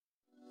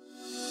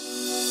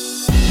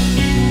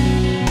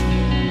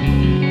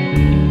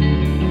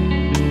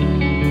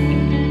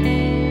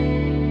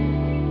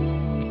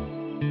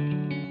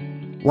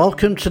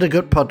Welcome to the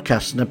Gut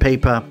Podcast and the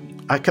paper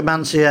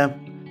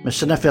Akkermansia,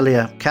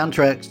 muciniphila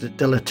counteracts the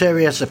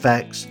deleterious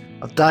effects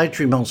of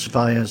dietary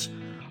emulsifiers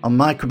on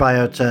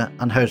microbiota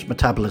and host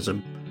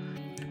metabolism,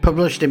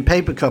 published in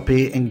paper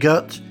copy in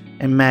Gut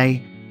in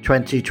May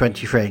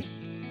 2023.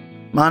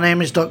 My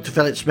name is Dr.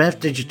 Philip Smith,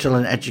 Digital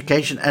and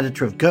Education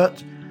Editor of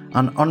Gut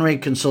and Honorary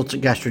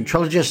Consultant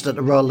Gastroenterologist at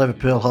the Royal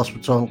Liverpool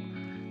Hospital,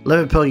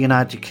 Liverpool,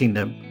 United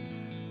Kingdom.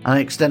 And I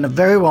extend a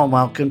very warm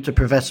welcome to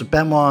Professor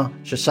Benoit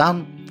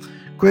Chassagne,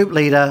 Group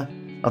Leader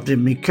of the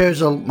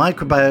Mucosal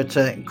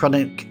Microbiota and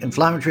Chronic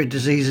Inflammatory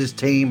Diseases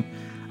team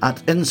at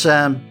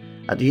INSERM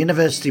at the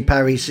Université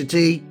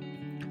Paris-Cité,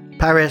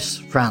 Paris,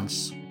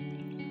 France.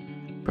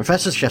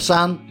 Professor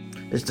Chassagne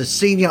is the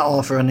senior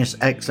author on this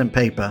excellent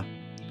paper.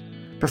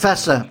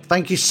 Professor,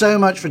 thank you so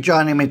much for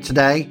joining me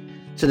today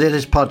to do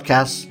this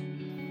podcast,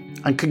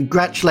 and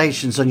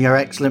congratulations on your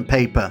excellent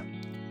paper.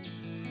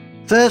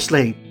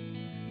 Firstly,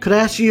 could I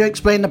ask you to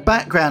explain the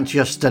background to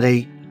your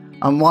study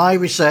and why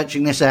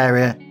researching this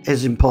area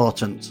is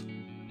important?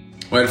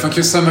 Well, thank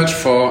you so much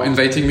for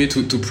inviting me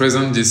to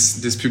present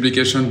this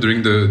publication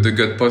during the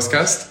Gut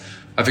podcast.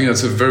 I think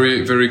that's a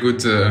very, very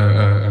good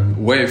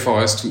way for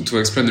us to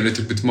explain a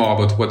little bit more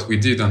about what we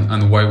did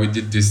and why we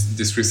did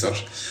this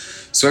research.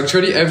 So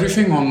actually,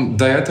 everything on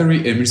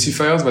dietary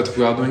emulsifiers that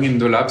we are doing in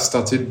the lab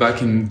started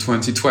back in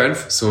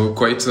 2012, so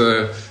quite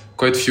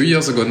a few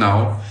years ago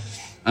now.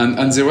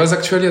 And there was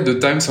actually at the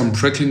time some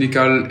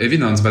preclinical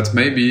evidence that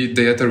maybe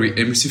dietary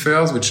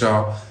emulsifiers, which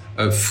are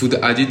food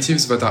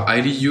additives that are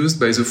highly used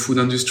by the food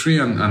industry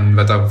and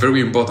that are very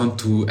important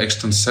to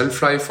extend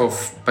shelf life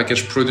of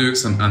packaged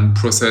products and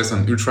processed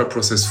and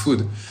ultra-processed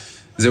food.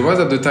 There was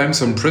at the time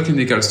some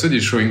preclinical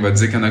studies showing that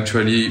they can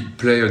actually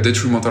play a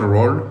detrimental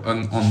role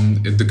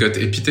on the gut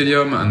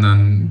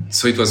epithelium,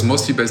 so it was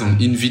mostly based on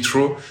in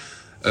vitro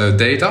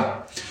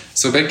data.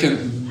 So back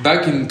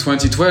in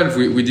 2012,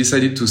 we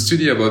decided to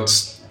study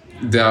about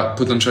their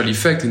potential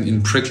effect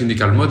in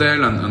preclinical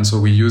model, and so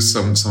we used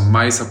some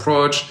mice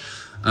approach,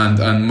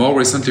 and more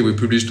recently we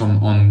published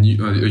on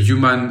a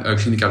human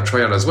clinical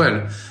trial as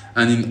well.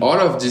 And in all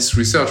of this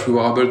research, we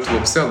were able to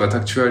observe that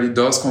actually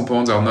those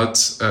compounds are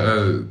not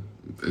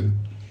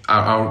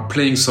are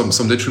playing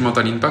some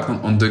detrimental impact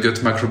on the gut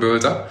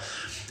microbiota.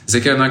 They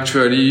can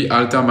actually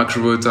alter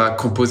microbiota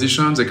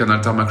composition. They can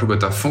alter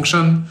microbiota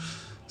function.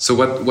 So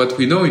what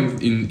we know in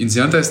the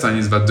intestine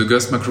is that the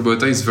gut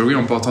microbiota is very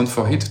important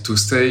for it to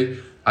stay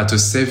at a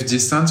safe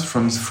distance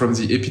from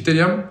the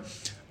epithelium.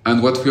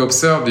 And what we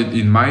observed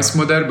in mice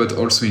model, but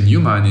also in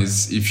human,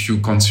 is if you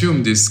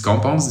consume these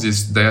compounds,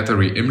 these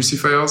dietary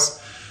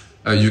emulsifiers,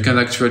 you can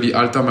actually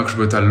alter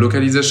microbiota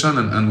localization,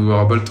 and we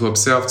were able to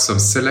observe some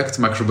select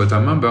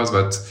microbiota members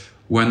that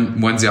when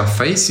they are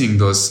facing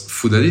those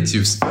food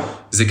additives,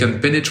 they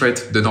can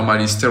penetrate the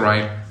normally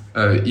sterile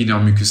inner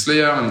mucus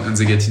layer, and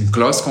they get in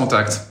close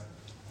contact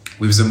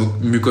with the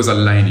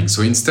mucosal lining.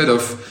 So instead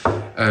of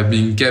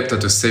being kept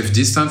at a safe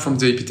distance from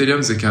the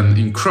epithelium, they can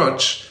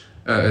encroach,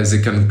 they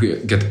can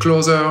get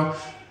closer.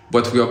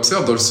 What we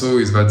observed also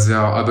is that they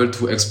are able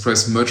to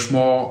express much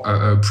more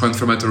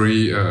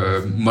pro-inflammatory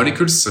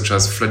molecules such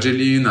as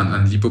flagellin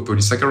and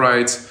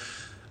lipopolysaccharides.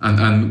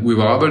 And we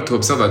were able to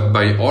observe that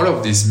by all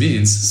of these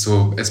means,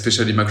 so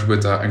especially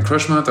microbiota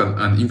encroachment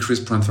and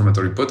increased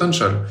pro-inflammatory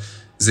potential,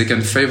 they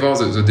can favor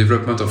the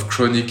development of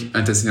chronic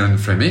intestinal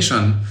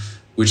inflammation,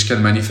 which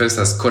can manifest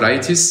as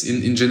colitis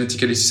in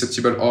genetically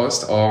susceptible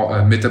hosts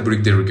or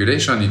metabolic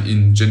deregulation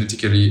in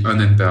genetically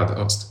unimpaired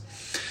hosts.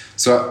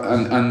 So,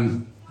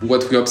 and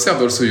what we observed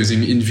also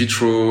using in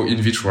vitro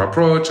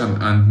approach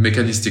and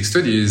mechanistic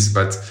studies,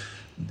 that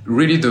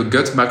really the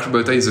gut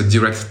microbiota is a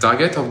direct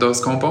target of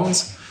those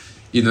compounds,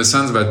 in a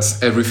sense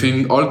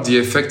that all the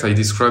effects I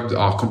described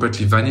are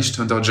completely vanished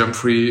under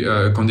germ-free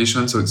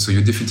conditions. So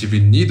you definitively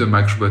need a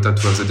microbiota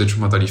to have the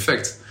detrimental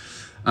effect.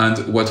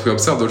 And what we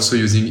observed also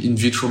using in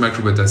vitro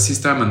microbiota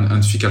system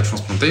and fecal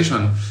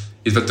transplantation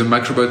is that the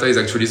microbiota is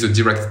actually the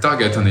direct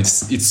target, and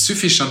it's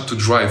sufficient to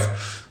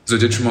drive the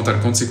detrimental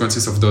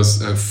consequences of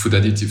those food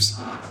additives.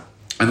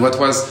 And what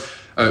was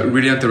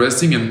really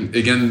interesting, and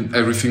again,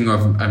 everything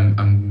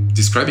I'm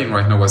describing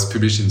right now was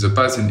published in the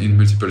past in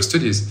multiple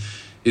studies,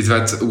 is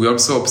that we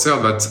also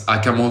observed that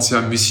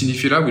Akkermansia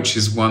muciniphila, which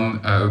is one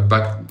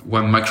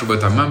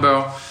microbiota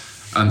member,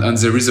 and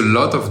there is a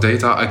lot of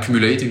data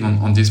accumulating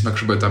on this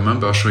microbiota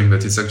member showing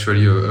that it's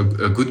actually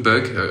a good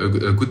bug,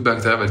 a good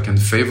bacteria that can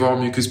favor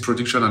mucus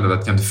production and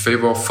that can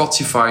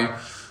fortify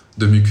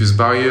the mucus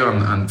barrier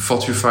and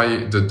fortify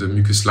the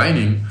mucus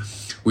lining.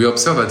 We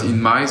observed that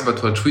in mice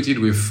that were treated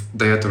with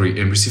dietary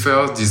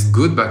emulsifiers, this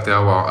good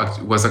bacteria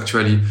was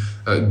actually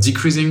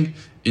decreasing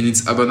in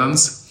its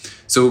abundance.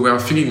 So we are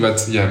thinking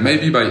that,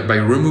 maybe by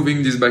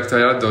removing these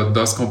bacteria,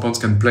 those compounds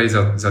can play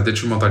their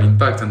detrimental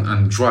impact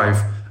and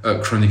drive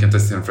chronic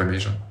intestinal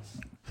inflammation.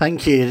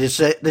 Thank you. This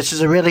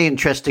is a really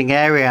interesting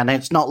area, and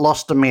it's not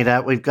lost on me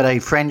that we've got a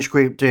French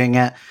group doing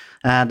it,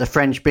 the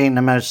French being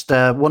the most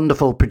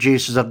wonderful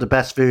producers of the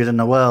best food in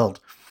the world.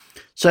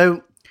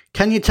 So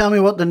can you tell me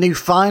what the new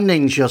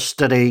findings your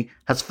study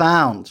has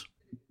found?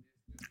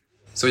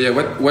 So yeah,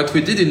 what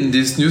we did in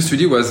this new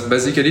study was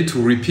basically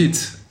to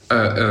repeat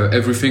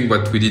everything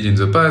what we did in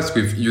the past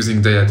with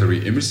using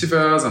dietary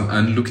emulsifiers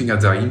and looking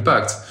at their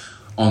impact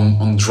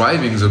on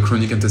driving the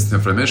chronic intestinal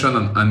inflammation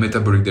and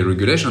metabolic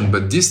deregulation.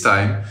 But this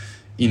time,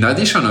 in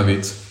addition of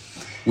it,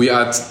 we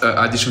had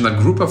an additional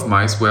group of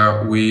mice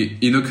where we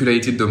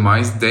inoculated the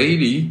mice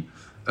daily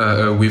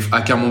with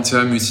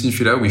Akkermansia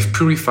muciniphila, with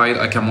purified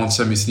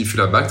Akkermansia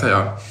muciniphila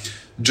bacteria,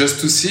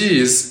 just to see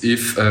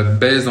if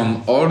based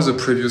on all the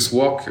previous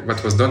work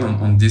that was done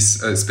on this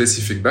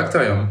specific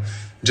bacterium,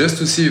 just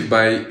to see if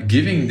by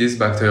giving this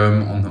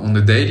bacterium on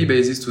a daily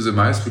basis to the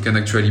mice, we can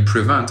actually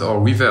prevent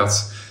or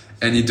reverse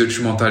any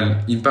detrimental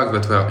impact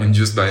that were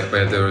induced by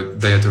the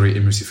dietary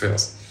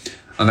emulsifiers.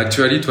 And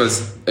actually, it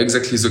was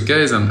exactly the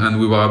case, and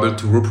we were able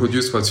to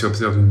reproduce what you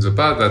observed in the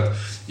past, that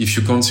if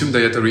you consume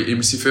dietary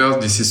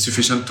emulsifiers, this is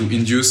sufficient to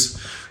induce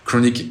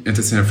chronic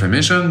intestinal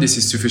inflammation, this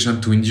is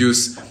sufficient to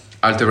induce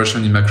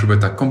alteration in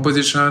microbiota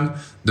composition,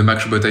 the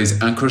microbiota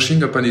is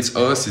encroaching upon its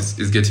host,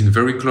 is getting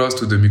very close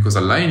to the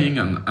mucosal lining,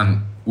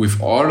 and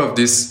with all of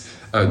these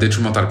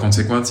detrimental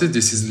consequences,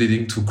 this is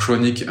leading to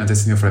chronic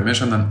intestinal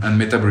inflammation and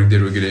metabolic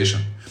deregulation.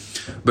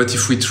 But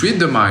if we treat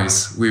the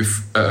mice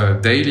with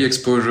daily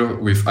exposure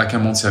with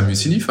Akkermansia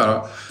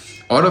muciniphila,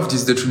 all of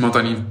these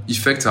detrimental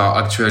effects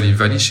are actually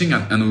vanishing,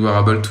 and we were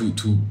able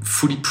to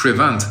fully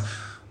prevent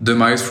the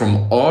mice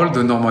from all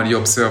the normally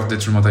observed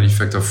detrimental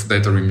effects of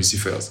dietary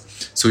emulsifiers.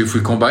 So if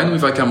we combine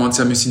with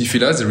Akkermansia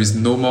muciniphila, there is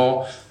no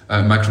more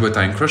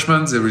microbiota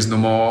encroachment, there is no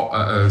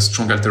more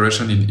strong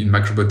alteration in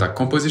microbiota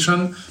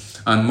composition,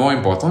 and more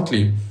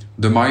importantly,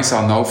 the mice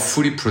are now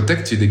fully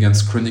protected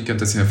against chronic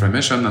intestinal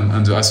inflammation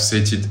and the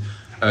associated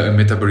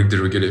metabolic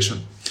deregulation.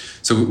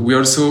 So we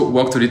also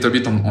worked a little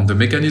bit on the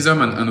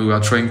mechanism, and we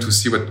are trying to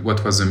see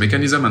what was the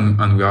mechanism,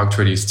 and we are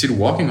actually still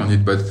working on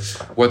it. But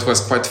what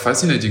was quite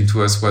fascinating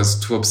to us was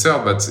to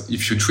observe that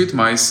if you treat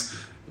mice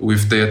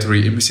with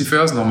dietary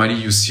emulsifiers, normally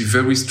you see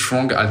very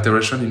strong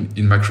alteration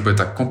in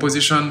microbiota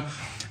composition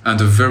and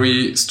a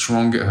very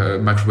strong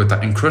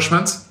microbiota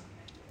encroachment.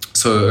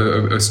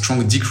 So a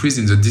strong decrease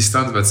in the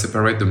distance that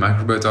separates the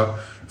microbiota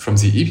from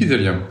the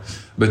epithelium.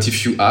 But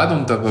if you add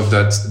on top of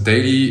that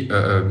daily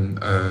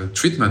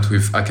treatment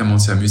with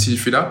Akkermansia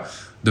muciniphila,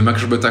 the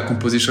microbiota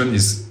composition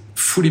is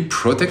fully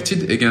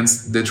protected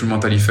against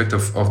detrimental effect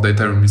of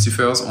dietary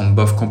emulsifiers on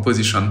both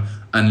composition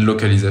and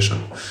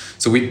localization.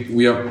 So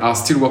we are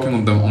still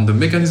working on the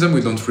mechanism.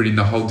 We don't really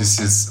know how this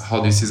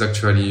is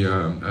actually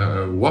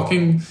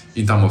working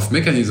in terms of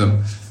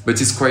mechanism. But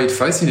it's quite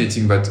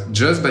fascinating that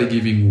just by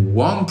giving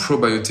one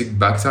probiotic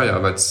bacteria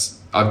that's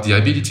have the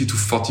ability to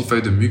fortify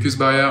the mucus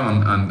barrier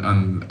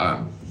and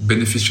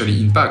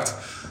beneficially impact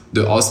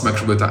the host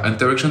microbiota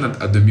interaction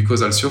at the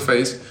mucosal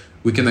surface,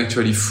 we can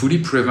actually fully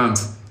prevent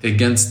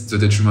against the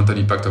detrimental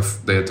impact of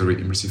dietary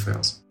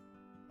emulsifiers.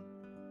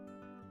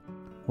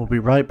 We'll be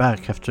right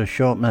back after a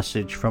short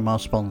message from our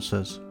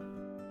sponsors.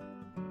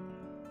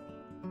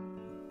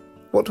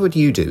 What would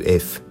you do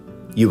if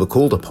you were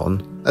called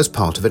upon as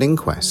part of an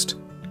inquest?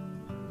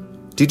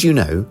 Did you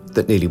know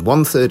that nearly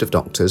 1/3 of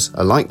doctors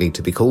are likely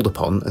to be called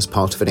upon as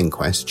part of an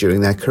inquest during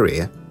their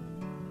career?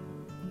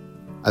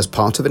 As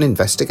part of an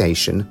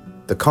investigation,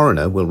 the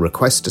coroner will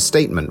request a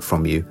statement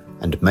from you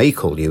and may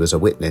call you as a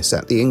witness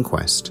at the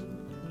inquest.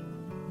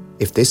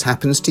 If this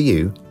happens to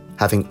you,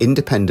 having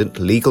independent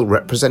legal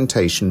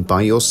representation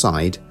by your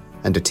side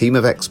and a team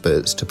of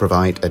experts to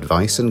provide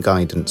advice and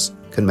guidance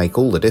can make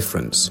all the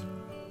difference.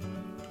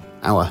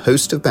 Our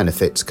host of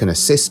benefits can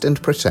assist and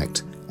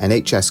protect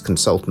NHS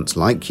consultants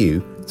like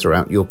you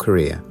throughout your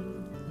career.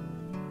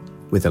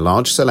 With a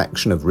large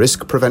selection of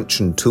risk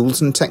prevention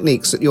tools and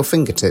techniques at your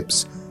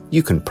fingertips,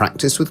 you can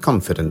practice with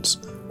confidence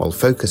while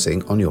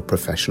focusing on your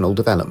professional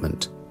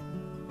development.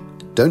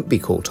 Don't be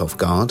caught off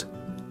guard.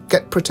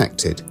 Get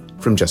protected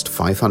from just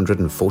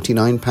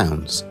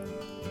 £549.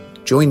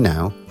 Join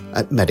now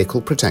at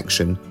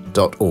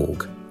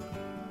medicalprotection.org.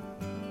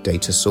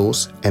 Data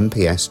source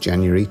MPS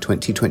January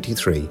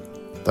 2023.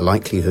 The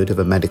likelihood of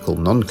a medical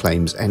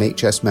non-claims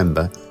NHS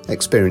member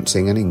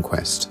experiencing an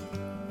inquest.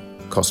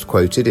 Cost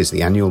quoted is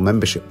the annual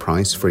membership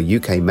price for a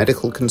UK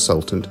medical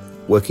consultant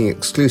working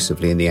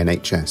exclusively in the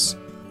NHS,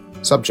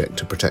 subject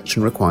to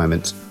protection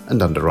requirements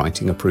and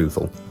underwriting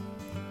approval.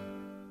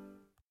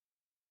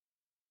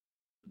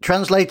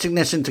 Translating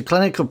this into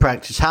clinical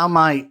practice, how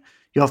might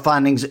your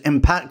findings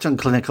impact on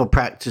clinical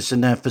practice in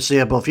the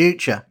foreseeable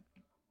future?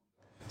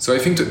 So I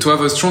think to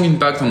have a strong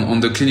impact on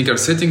the clinical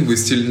setting, we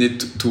still need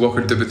to work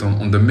a little bit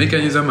on the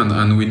mechanism,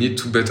 and we need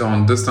to better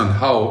understand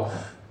how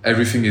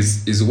everything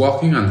is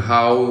working and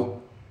how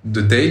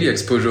the daily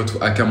exposure to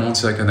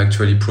Akkermansia can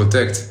actually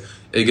protect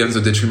against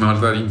the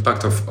detrimental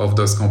impact of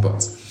those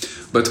compounds.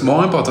 But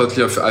more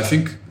importantly, I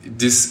think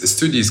this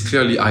study is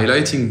clearly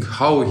highlighting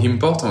how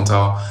important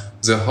are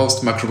the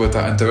host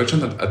microbiota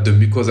interaction at the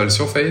mucosal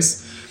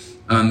surface.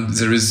 And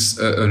there is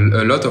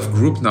a lot of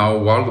groups now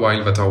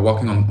worldwide that are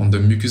working on the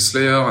mucus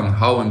layer and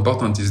how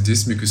important is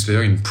this mucus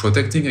layer in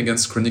protecting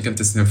against chronic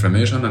intestinal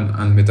inflammation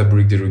and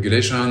metabolic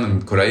deregulation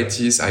and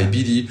colitis,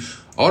 IBD,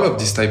 all of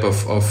this type of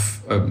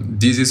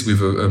disease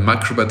with a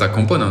microbiota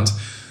component,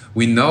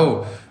 we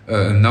know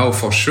now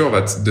for sure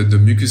that the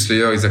mucus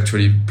layer is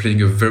actually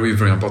playing a very,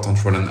 very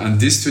important role. And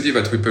this study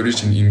that we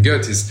published in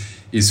Gut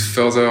is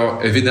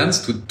further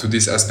evidence to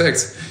these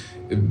aspects.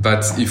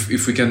 But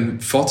if we can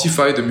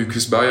fortify the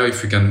mucus barrier,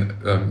 if we can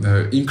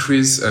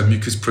increase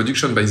mucus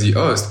production by the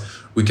host,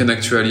 we can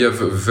actually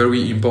have a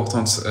very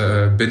important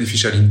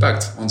beneficial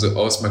impact on the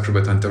host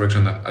microbiota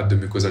interaction at the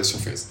mucosal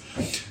surface.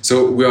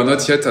 So we are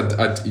not yet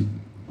at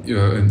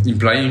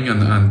implying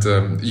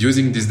and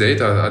using this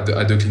data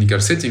at the clinical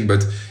setting,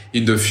 but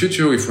in the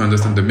future, if we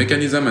understand the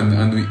mechanism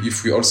and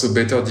if we also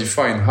better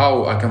define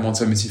how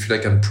Akkermansia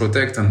muciniphila can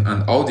protect and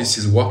how this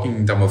is working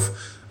in terms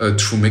of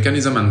true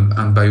mechanism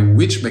and by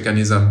which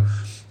mechanism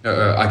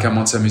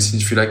Akkermansia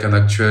muciniphila can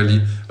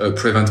actually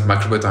prevent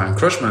microbiota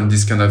encroachment,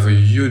 this can have a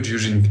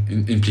huge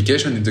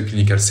implication in the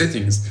clinical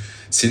settings,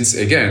 since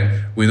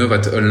again, we know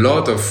that a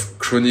lot of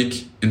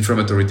chronic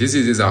inflammatory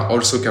diseases are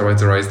also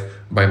characterized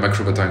by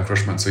microbiota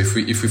encroachment. So if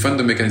we find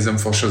the mechanism,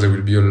 for sure there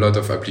will be a lot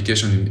of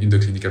application in the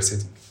clinical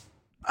setting.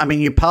 I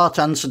mean, you part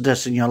answered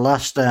this in your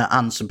last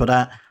answer,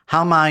 but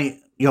how might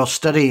your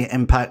study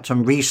impact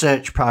on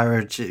research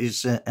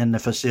priorities in the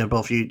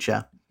foreseeable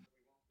future?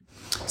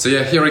 So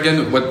yeah, here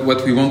again,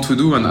 what we want to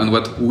do and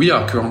what we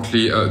are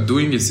currently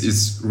doing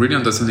is really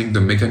understanding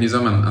the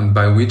mechanism and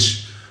by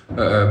which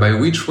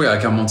way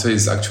Akkermansia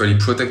is actually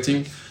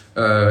protecting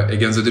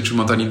against the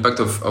detrimental impact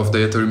of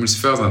dietary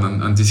emulsifiers,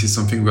 and this is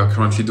something we are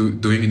currently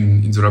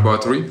doing in the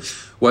laboratory.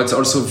 What's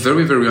also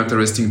very, very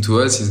interesting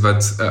to us is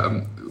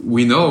that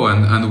we know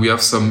and we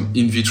have some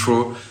in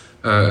vitro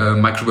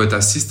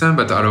microbiota system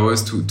that allow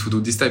us to do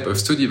this type of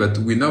study, but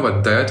we know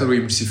that dietary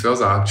emulsifiers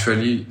are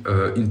actually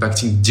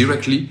impacting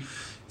directly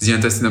the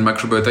intestinal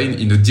microbiota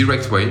in a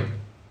direct way.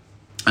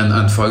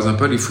 And for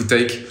example, if we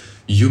take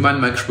human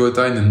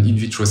microbiota in an in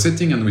vitro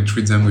setting and we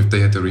treat them with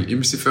dietary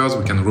emulsifiers,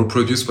 we can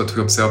reproduce what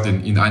we observed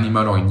in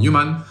animal or in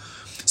human.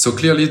 So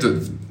clearly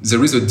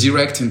there is a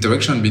direct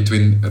interaction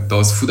between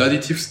those food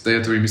additives,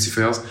 dietary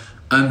emulsifiers,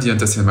 and the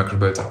intestinal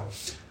microbiota.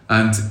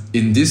 And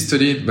in this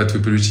study that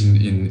we published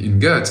in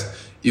Gut,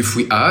 if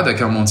we add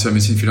Akkermansia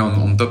muciniphila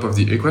on top of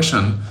the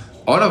equation,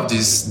 all of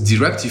these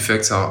direct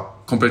effects are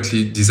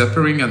completely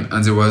disappearing,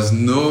 and there was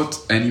not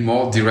any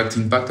more direct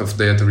impact of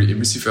dietary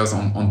emulsifiers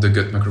on the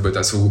gut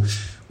microbiota. So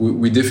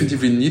we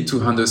definitely need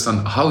to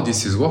understand how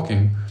this is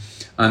working.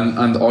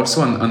 And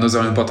also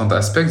another important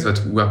aspect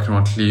that we are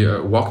currently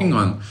working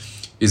on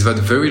is that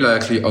very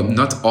likely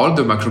not all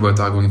the microbiota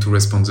are going to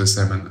respond the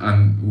same.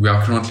 And we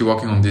are currently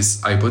working on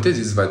this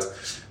hypothesis that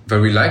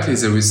very likely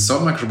there is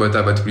some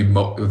microbiota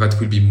that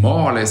will be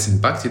more or less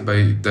impacted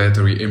by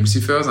dietary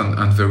emulsifiers,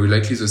 and very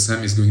likely the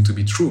same is going to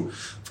be true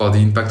for the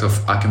impact of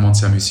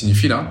Akkermansia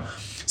muciniphila.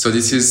 So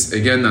this is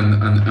again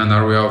an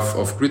area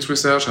of great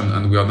research,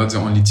 and we are not the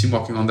only team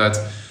working on that.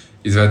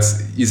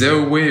 Is there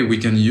a way we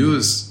can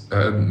use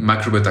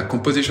microbiota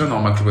composition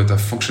or microbiota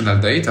functional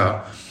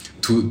data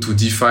to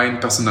define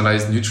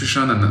personalized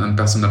nutrition and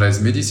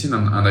personalized medicine?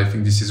 And I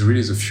think this is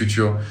really the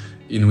future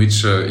in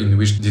which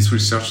this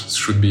research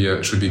should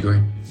be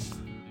going.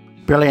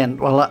 Brilliant.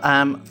 Well,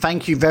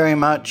 thank you very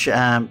much,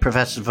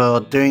 Professor,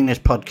 for doing this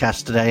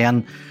podcast today,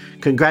 and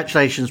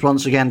congratulations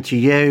once again to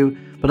you,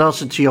 but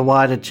also to your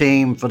wider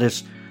team for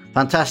this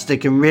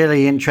fantastic and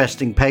really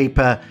interesting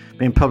paper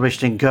being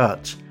published in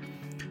Gut.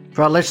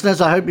 For our listeners,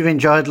 I hope you've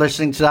enjoyed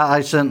listening to that.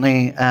 I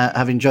certainly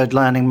have enjoyed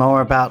learning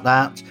more about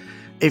that.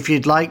 If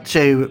you'd like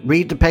to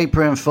read the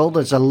paper in full,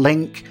 there's a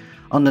link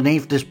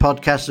underneath this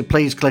podcast, so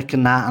please click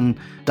on that and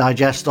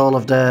digest all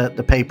of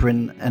the paper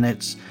in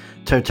its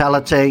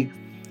totality.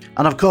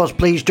 And of course,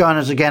 please join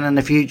us again in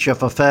the future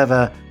for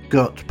further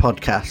Gut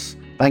podcasts.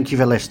 Thank you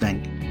for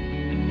listening.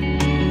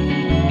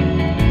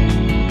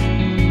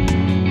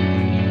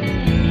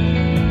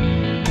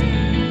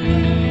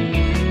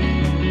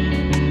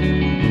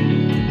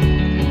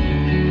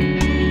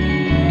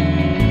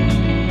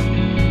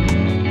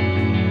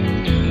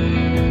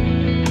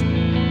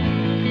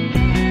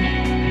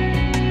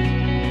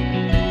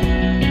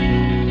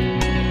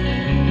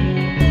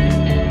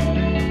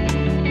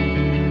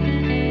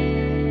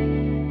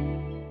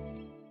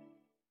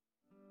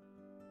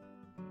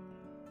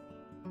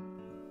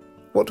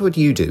 What would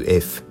you do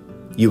if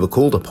you were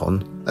called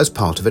upon as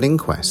part of an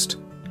inquest?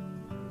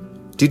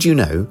 Did you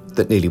know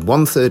that nearly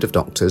 1/3 of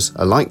doctors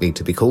are likely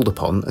to be called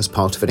upon as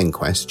part of an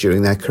inquest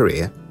during their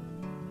career?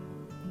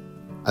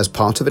 As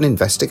part of an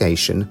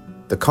investigation,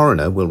 the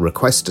coroner will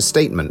request a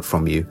statement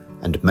from you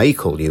and may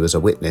call you as a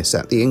witness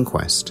at the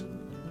inquest.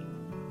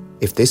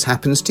 If this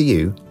happens to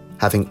you,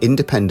 having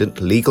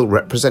independent legal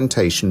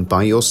representation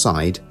by your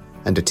side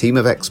and a team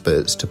of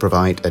experts to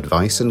provide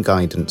advice and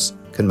guidance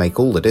can make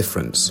all the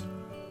difference.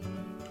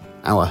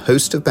 Our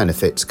host of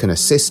benefits can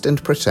assist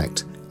and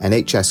protect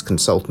NHS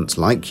consultants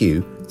like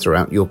you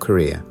throughout your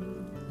career.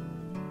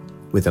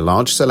 With a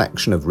large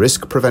selection of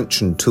risk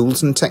prevention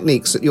tools and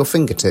techniques at your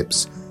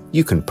fingertips,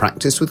 you can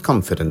practice with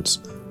confidence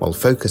while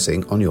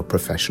focusing on your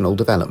professional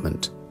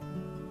development.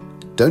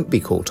 Don't be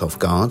caught off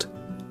guard.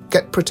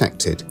 Get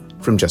protected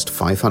from just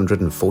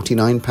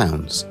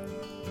 £549.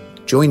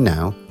 Join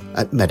now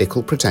at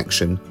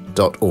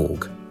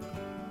medicalprotection.org.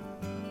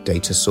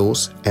 Data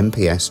source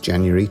MPS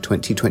January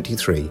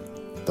 2023.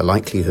 The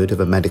likelihood of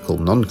a medical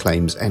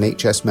non-claims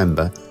NHS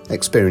member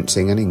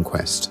experiencing an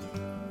inquest.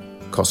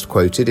 Cost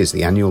quoted is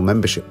the annual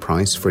membership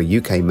price for a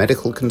UK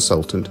medical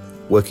consultant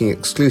working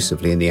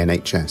exclusively in the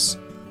NHS,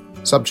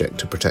 subject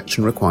to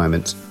protection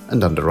requirements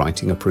and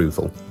underwriting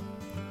approval.